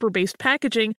in paper-based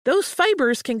packaging, those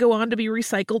fibers can go on to be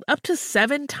recycled up to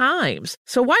 7 times.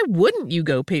 So why wouldn't you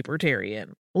go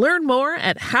papertarian? Learn more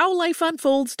at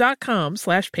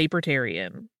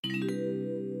howlifeunfolds.com/papertarian.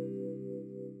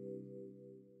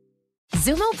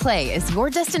 Xumo Play is your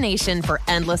destination for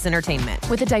endless entertainment.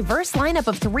 With a diverse lineup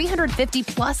of 350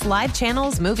 plus live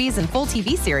channels, movies, and full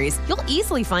TV series, you'll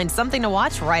easily find something to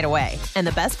watch right away. And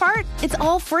the best part? It's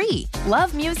all free.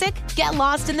 Love music? Get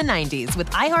lost in the 90s with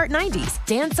iHeart 90s.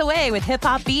 Dance away with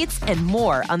hip-hop beats and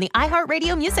more on the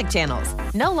iHeartRadio music channels.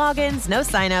 No logins, no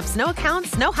signups, no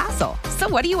accounts, no hassle. So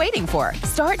what are you waiting for?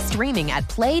 Start streaming at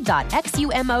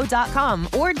play.xumo.com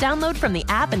or download from the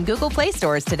app and Google Play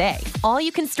stores today. All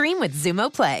you can stream with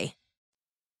Xumo Play.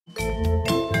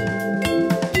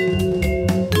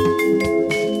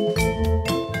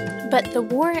 But the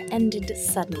war ended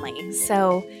suddenly,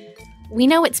 so we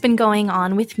know what's been going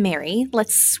on with Mary.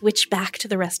 Let's switch back to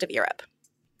the rest of Europe.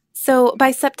 So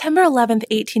by September 11th,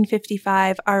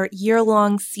 1855, our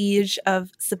year-long siege of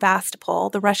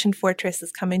Sebastopol, the Russian fortress,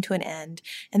 is coming to an end,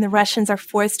 and the Russians are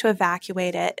forced to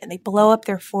evacuate it, and they blow up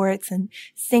their forts and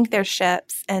sink their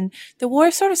ships, and the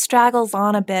war sort of straggles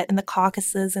on a bit in the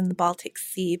Caucasus and the Baltic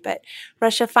Sea, but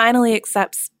Russia finally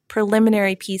accepts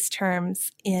preliminary peace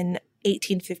terms in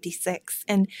 1856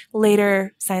 and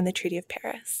later signed the Treaty of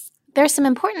Paris. There are some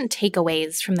important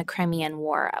takeaways from the Crimean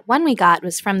War. One we got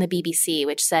was from the BBC,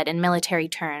 which said in military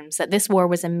terms that this war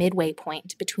was a midway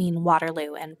point between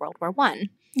Waterloo and World War I.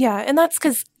 Yeah, and that's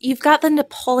because you've got the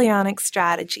Napoleonic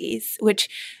strategies, which,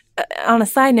 on a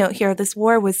side note here, this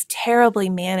war was terribly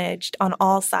managed on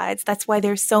all sides. That's why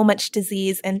there's so much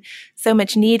disease and so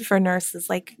much need for nurses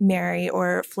like Mary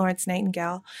or Florence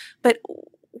Nightingale. But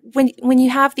when you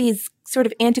have these sort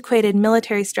of antiquated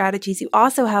military strategies, you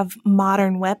also have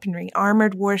modern weaponry,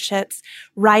 armored warships,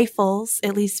 rifles,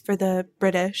 at least for the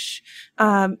British,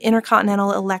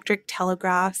 intercontinental electric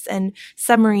telegraphs, and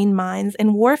submarine mines,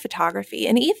 and war photography,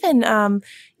 and even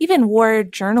war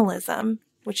journalism,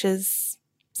 which is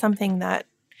something that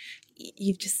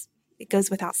it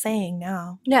goes without saying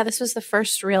now. Yeah, this was the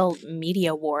first real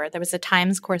media war. There was a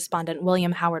Times correspondent,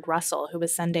 William Howard Russell, who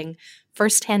was sending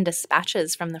first-hand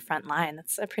dispatches from the front line.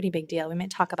 That's a pretty big deal. We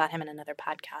might talk about him in another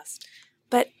podcast.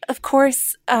 But, of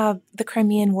course, the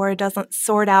Crimean War doesn't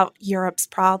sort out Europe's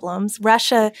problems.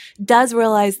 Russia does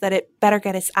realize that it better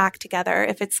get its act together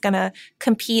if it's going to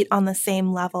compete on the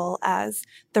same level as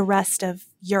the rest of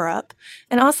Europe.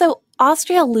 And also,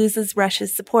 Austria loses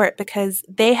Russia's support because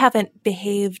they haven't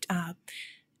behaved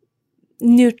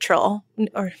neutral,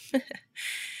 or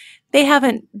they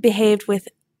haven't behaved with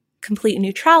complete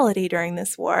neutrality during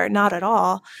this war, not at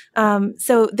all.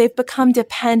 So they've become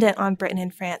dependent on Britain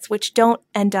and France, which don't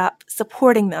end up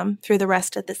supporting them through the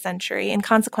rest of the century. And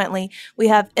consequently, we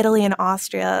have Italy and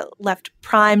Austria left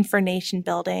primed for nation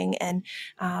building and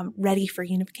ready for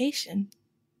unification.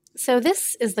 So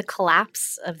this is the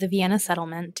collapse of the Vienna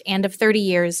settlement and of 30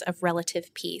 years of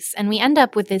relative peace. And we end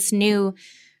up with this new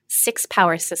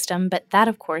 6-power system, but that,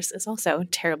 of course, is also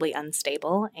terribly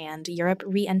unstable, and Europe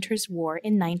re-enters war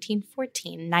in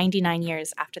 1914, 99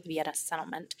 years after the Vienna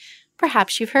settlement.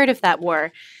 Perhaps you've heard of that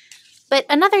war. But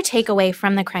another takeaway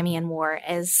from the Crimean War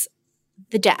is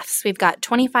the deaths. We've got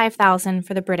 25,000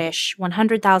 for the British,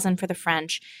 100,000 for the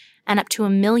French, and up to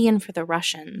 1 million for the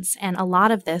Russians. And a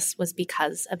lot of this was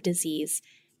because of disease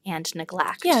and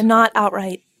neglect. Yeah, not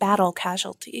outright battle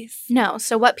casualties. No,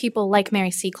 so what people like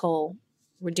Mary Seacole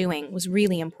were doing was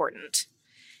really important.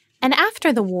 And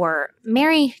after the war,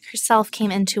 Mary herself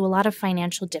came into a lot of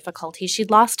financial difficulties.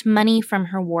 She'd lost money from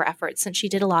her war efforts since she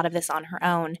did a lot of this on her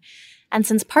own. And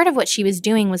since part of what she was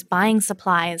doing was buying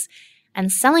supplies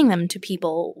and selling them to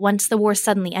people, once the war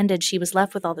suddenly ended, she was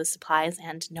left with all those supplies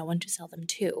and no one to sell them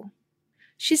to.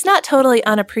 She's not totally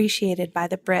unappreciated by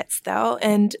the Brits, though,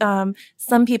 and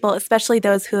some people, especially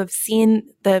those who have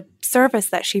seen the service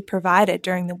that she provided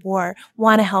during the war,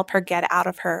 want to help her get out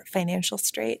of her financial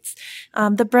straits.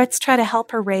 The Brits try to help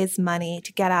her raise money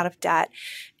to get out of debt.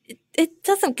 It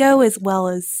doesn't go as well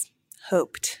as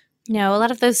hoped. No, a lot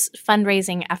of those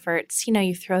fundraising efforts,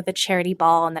 you throw the charity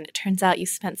ball and then it turns out you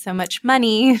spent so much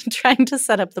money trying to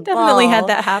set up the ball. Definitely had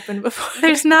that happen before.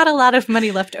 There's not a lot of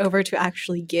money left over to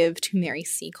actually give to Mary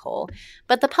Seacole.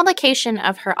 But the publication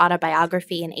of her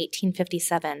autobiography in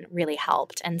 1857 really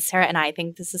helped. And Sarah and I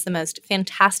think this is the most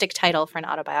fantastic title for an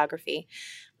autobiography.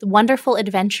 The Wonderful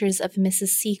Adventures of Mrs.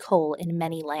 Seacole in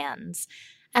Many Lands.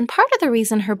 And part of the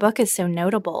reason her book is so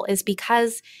notable is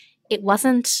because it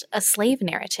wasn't a slave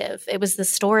narrative. It was the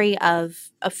story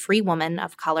of a free woman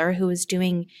of color who was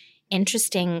doing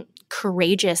interesting,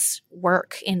 courageous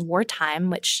work in wartime,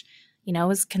 which,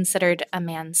 was considered a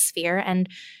man's sphere. And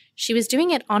she was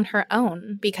doing it on her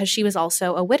own because she was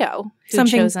also a widow who'd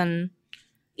chosen.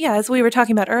 Yeah, as we were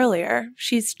talking about earlier,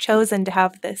 she's chosen to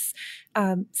have this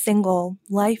single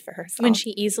life for herself. When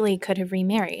she easily could have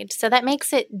remarried. So that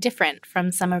makes it different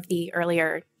from some of the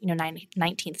earlier,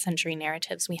 19th century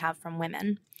narratives we have from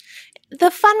women. The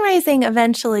fundraising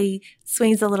eventually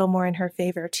swings a little more in her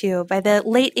favor, too. By the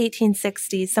late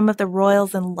 1860s, some of the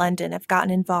royals in London have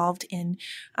gotten involved in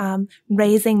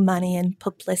raising money and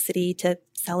publicity to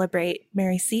celebrate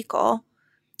Mary Seacole.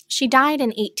 She died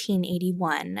in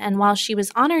 1881, and while she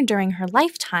was honored during her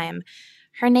lifetime,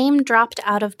 her name dropped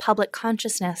out of public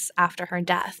consciousness after her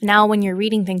death. Now, when you're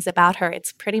reading things about her,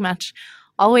 it's pretty much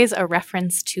always a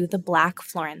reference to the Black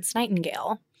Florence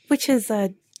Nightingale. Which is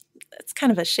it's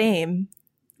kind of a shame.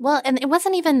 Well, and it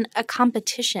wasn't even a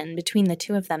competition between the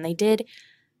two of them. They did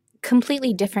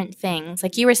completely different things.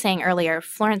 Like you were saying earlier,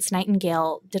 Florence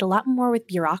Nightingale did a lot more with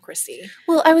bureaucracy.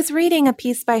 Well, I was reading a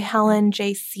piece by Helen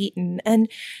J. Seaton, and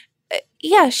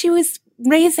she was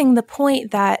raising the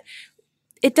point that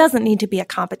it doesn't need to be a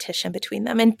competition between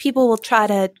them. And people will try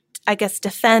to,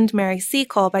 defend Mary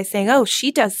Seacole by saying, oh,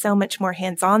 she does so much more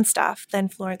hands-on stuff than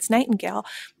Florence Nightingale.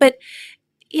 But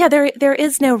there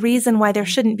is no reason why there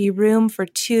shouldn't be room for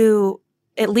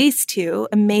at least two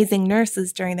amazing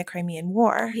nurses during the Crimean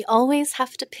War. We always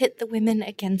have to pit the women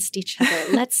against each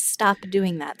other. Let's stop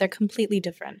doing that. They're completely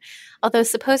different. Although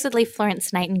supposedly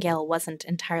Florence Nightingale wasn't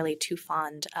entirely too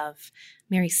fond of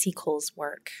Mary Seacole's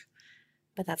work.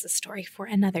 But that's a story for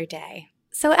another day.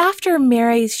 So after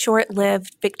Mary's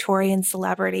short-lived Victorian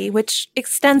celebrity, which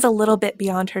extends a little bit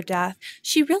beyond her death,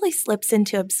 she really slips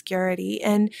into obscurity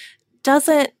and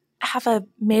doesn't have a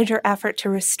major effort to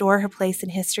restore her place in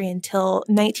history until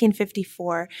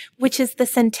 1954, which is the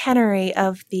centenary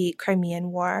of the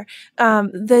Crimean War.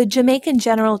 The Jamaican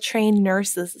General Trained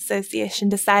Nurses Association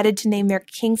decided to name their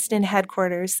Kingston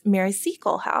headquarters Mary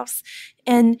Seacole House.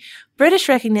 And British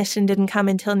recognition didn't come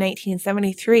until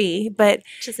 1973, but...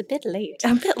 Which is a bit late.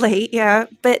 A bit late, yeah.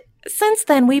 But since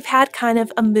then, we've had kind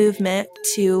of a movement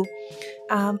to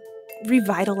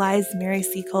revitalize Mary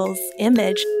Seacole's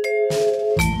image.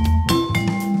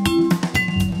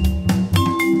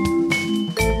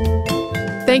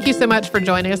 Thank you so much for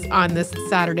joining us on this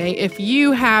Saturday. If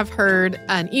you have heard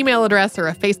an email address or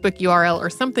a Facebook URL or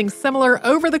something similar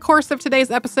over the course of today's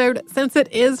episode, since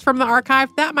it is from the archive,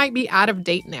 that might be out of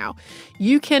date now.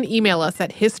 You can email us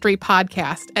at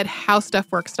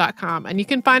historypodcast@howstuffworks.com, and you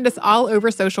can find us all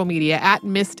over social media at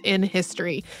Missed in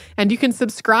History. And you can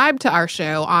subscribe to our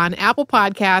show on Apple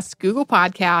Podcasts, Google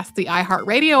Podcasts, the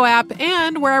iHeartRadio app,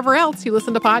 and wherever else you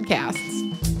listen to podcasts.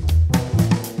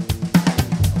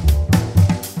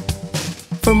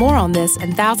 For more on this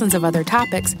and thousands of other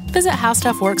topics, visit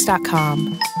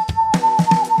howstuffworks.com.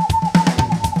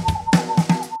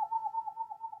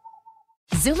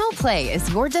 Xumo Play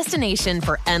is your destination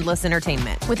for endless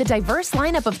entertainment. With a diverse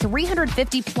lineup of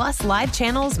 350 plus live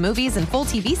channels, movies, and full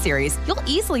TV series, you'll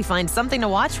easily find something to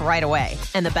watch right away.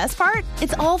 And the best part?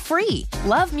 It's all free.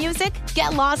 Love music?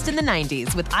 Get lost in the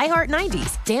 90s with iHeart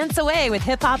 90s, dance away with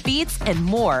hip-hop beats, and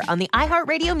more on the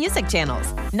iHeartRadio music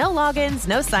channels. No logins,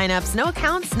 no signups, no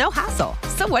accounts, no hassle.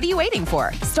 So what are you waiting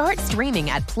for? Start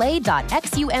streaming at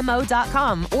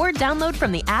play.xumo.com or download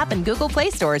from the app and Google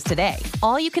Play stores today.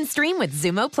 All you can stream with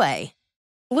Xumo Play.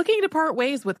 Looking to part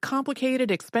ways with complicated,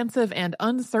 expensive, and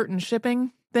uncertain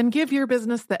shipping? Then give your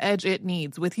business the edge it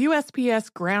needs with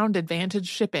USPS Ground Advantage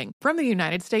shipping from the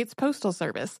United States Postal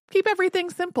Service. Keep everything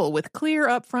simple with clear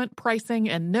upfront pricing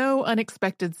and no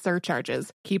unexpected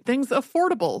surcharges. Keep things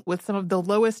affordable with some of the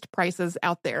lowest prices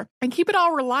out there. And keep it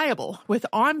all reliable with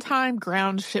on-time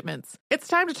ground shipments. It's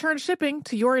time to turn shipping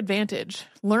to your advantage.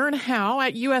 Learn how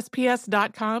at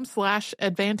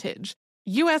USPS.com/advantage.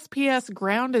 USPS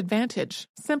Ground Advantage.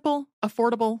 Simple,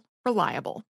 affordable,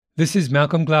 reliable. This is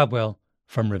Malcolm Gladwell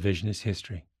from Revisionist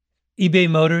History. eBay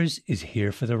Motors is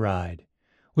here for the ride.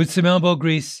 With some elbow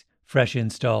grease, fresh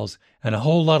installs, and a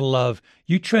whole lot of love,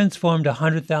 you transformed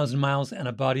 100,000 miles and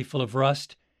a body full of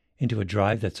rust into a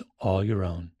drive that's all your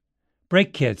own.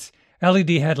 brake kits, LED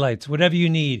headlights, whatever you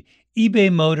need,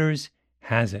 eBay Motors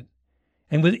has it.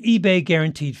 And with eBay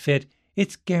Guaranteed Fit,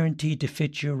 it's guaranteed to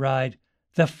fit your ride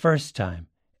the first time,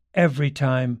 every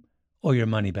time, or your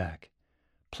money back.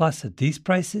 Plus, at these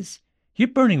prices, you're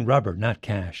burning rubber, not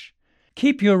cash.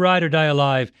 Keep your ride or die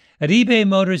alive at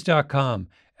ebaymotors.com.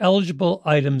 Eligible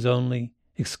items only.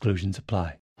 Exclusions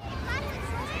apply.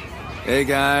 Hey,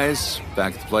 guys.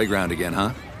 Back at the playground again,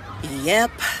 huh?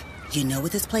 Yep. You know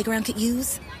what this playground could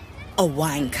use? A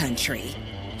wine country.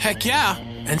 Heck yeah.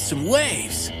 And some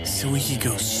waves so we could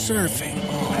go surfing.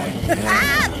 Oh, yeah.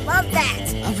 Ah, love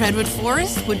that. A redwood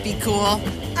forest would be cool.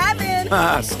 I'm in.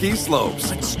 Ah, ski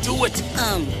slopes. Let's do it.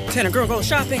 Can a girl go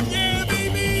shopping? Yeah,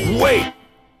 baby. Wait.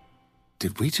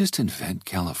 Did we just invent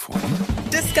California?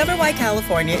 Discover why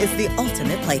California is the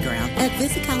ultimate playground at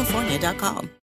visitcalifornia.com.